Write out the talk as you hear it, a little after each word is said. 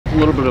A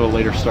little bit of a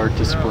later start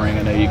to spring.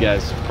 I know you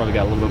guys probably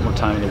got a little bit more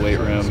time in the weight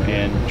room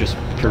and just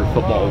pure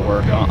football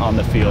work on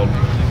the field.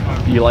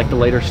 Do you like the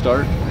later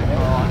start?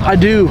 I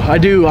do.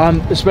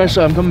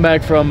 Especially I'm coming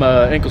back from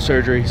ankle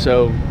surgery,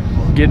 so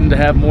getting to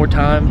have more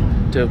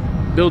time to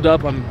build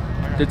up.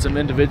 Did some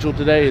individual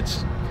today.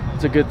 It's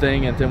a good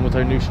thing. And then with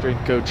our new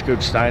strength coach,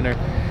 Coach Steiner,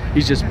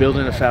 he's just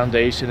building a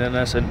foundation in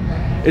us, and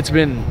it's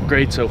been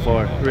great so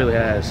far. It really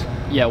has.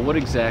 Yeah, what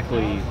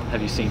exactly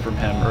have you seen from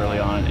him early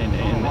on in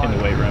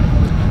the weight room?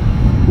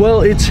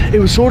 Well, it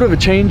was sort of a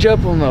change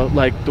up on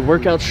the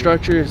workout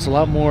structure. It's a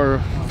lot more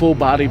full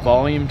body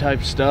volume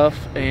type stuff,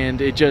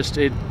 and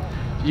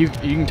you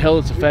can tell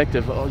it's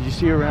effective. You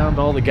see around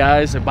all the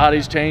guys, their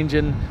bodies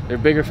changing, they're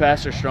bigger,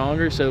 faster,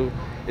 stronger. So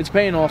it's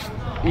paying off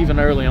even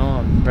early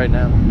on right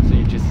now. So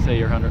you just say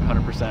you're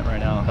 100% right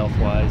now,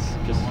 health-wise?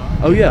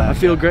 Oh yeah, I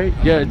feel great.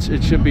 Yeah,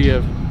 it should be a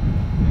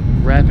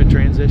rapid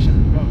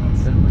transition.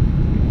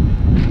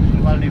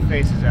 A lot of new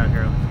faces out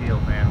here on the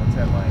field, man. What's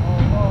that like?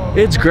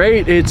 It's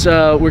great.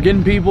 We're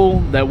getting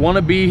people that want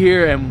to be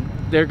here, and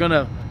they're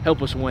gonna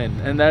help us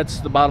win. And that's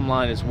the bottom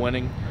line, is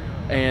winning.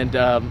 And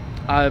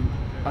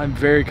I'm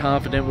very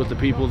confident with the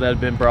people that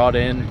have been brought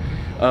in,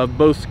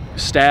 both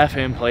staff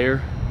and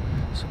player.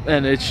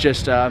 And it's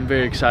just I'm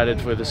very excited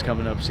for this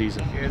coming up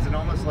season. Is it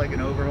almost like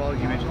an overhaul?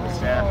 You mentioned the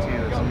staff too.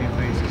 There's some new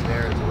faces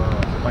there as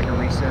well. Like a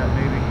reset,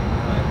 maybe.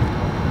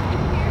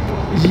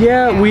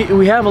 Yeah,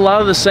 we have a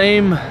lot of the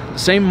same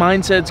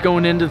mindsets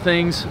going into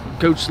things.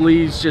 Coach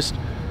Lee's just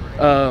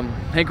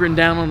hankering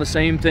down on the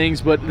same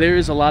things, but there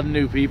is a lot of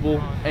new people,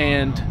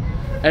 and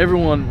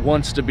everyone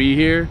wants to be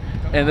here,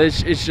 and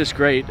it's just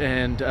great.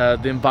 And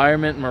the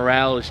environment and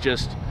morale is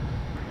just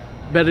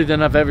better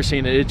than I've ever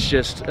seen it. It's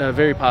just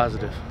very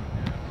positive.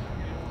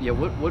 Yeah,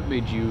 what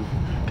made you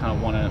kind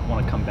of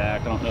want to come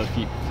back? I don't know if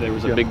there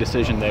was a big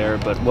decision there,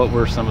 but what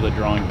were some of the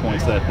drawing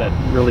points that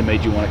really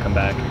made you want to come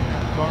back?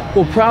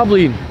 Well,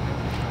 probably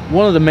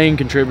one of the main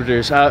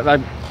contributors. I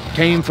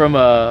came from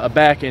a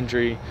back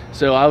injury,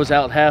 so I was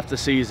out half the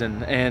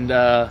season, and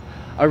I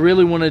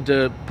really wanted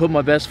to put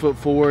my best foot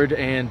forward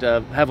and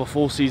have a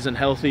full season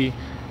healthy,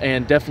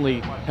 and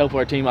definitely help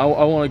our team. I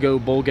want to go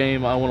bowl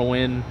game. I want to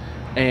win,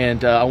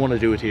 and I want to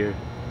do it here.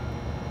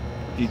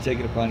 Do you take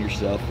it upon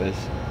yourself as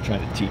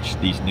trying to teach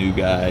these new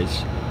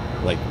guys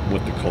like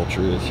what the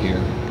culture is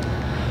here?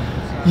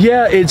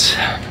 Yeah, it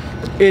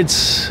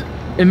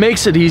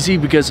makes it easy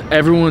because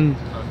everyone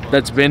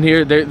that's been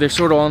here, they're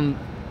sort of on,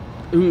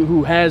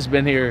 who has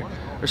been here,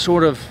 are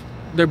sort of,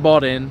 they're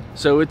bought in.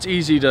 So it's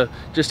easy to,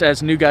 just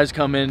as new guys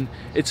come in,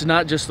 it's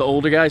not just the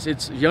older guys,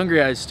 it's younger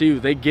guys too.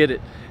 They get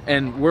it,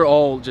 and we're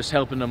all just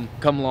helping them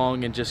come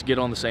along and just get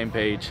on the same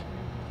page.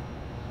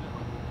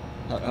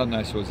 How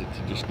nice was it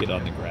to just get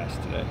on the grass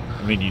today?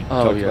 I mean, you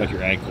talked about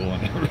your ankle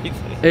and everything.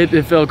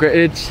 It felt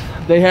great.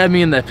 They had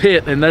me in the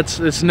pit, and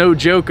it's no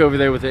joke over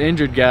there with the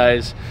injured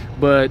guys.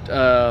 But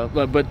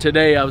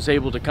today I was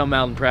able to come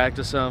out and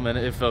practice them, and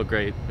it felt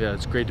great. Yeah,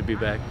 it's great to be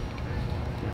back.